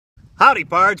Howdy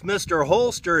pards,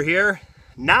 MrHolster here.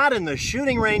 Not in the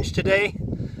shooting range today.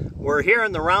 We're here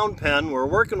in the round pen. We're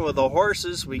working with the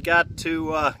horses. We got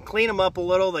to clean them up a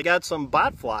little. They got some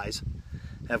bot flies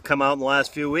have come out in the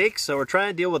last few weeks, so we're trying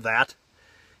to deal with that.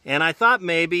 And I thought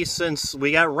maybe since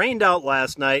we got rained out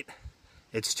last night,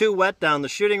 it's too wet down the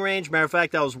shooting range. Matter of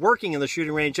fact, I was working in the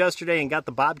shooting range yesterday and got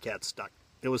the bobcat stuck.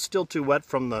 It was still too wet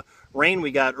from the rain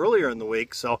we got earlier in the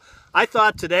week. So I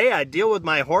thought today I'd deal with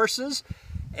my horses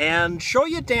and show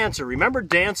you Dancer. Remember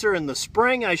Dancer in the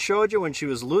spring I showed you when she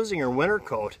was losing her winter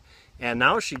coat? And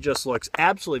now she just looks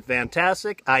absolutely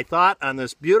fantastic. I thought on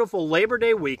this beautiful Labor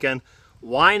Day weekend,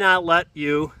 why not let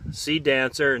you see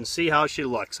Dancer and see how she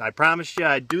looks? I promised you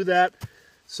I'd do that,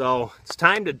 so it's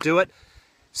time to do it.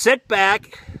 Sit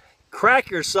back, crack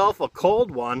yourself a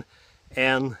cold one,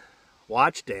 and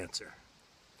watch Dancer.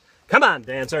 Come on,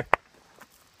 Dancer.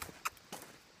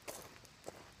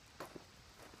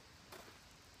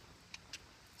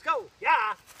 Let's go,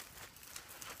 yeah.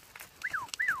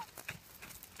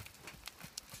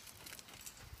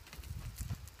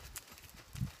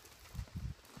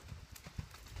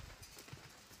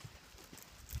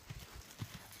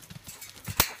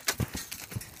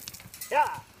 Yeah.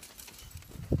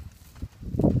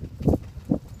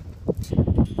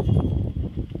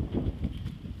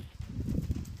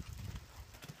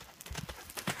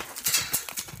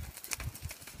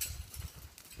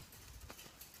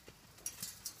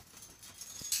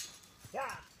 Yeah,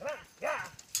 come on, yeah.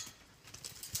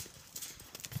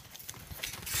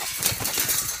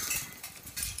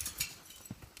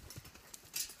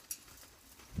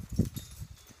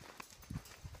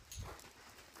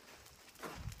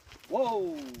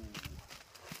 Whoa.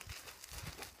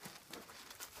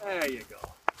 There you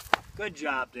go. Good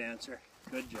job, Dancer.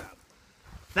 Good job.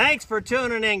 Thanks for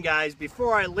tuning in, guys.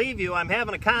 Before I leave you, I'm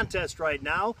having a contest right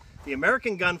now. The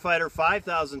American Gunfighter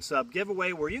 5,000 sub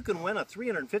giveaway where you can win a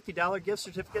 $350 gift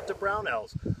certificate to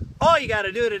Brownells. All you got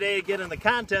to do today to get in the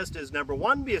contest is number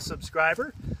 1, be a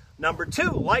subscriber. Number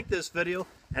 2, like this video.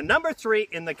 And number 3,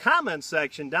 in the comments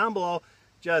section down below,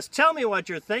 just tell me what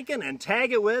you're thinking and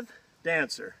tag it with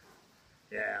Dancer.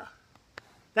 Yeah.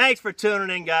 Thanks for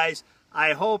tuning in, guys.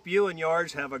 I hope you and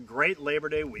yours have a great Labor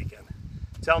Day weekend.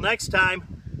 Till next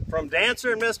time, from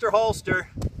Dancer and MrHolster,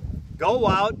 go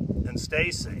out and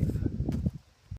stay safe.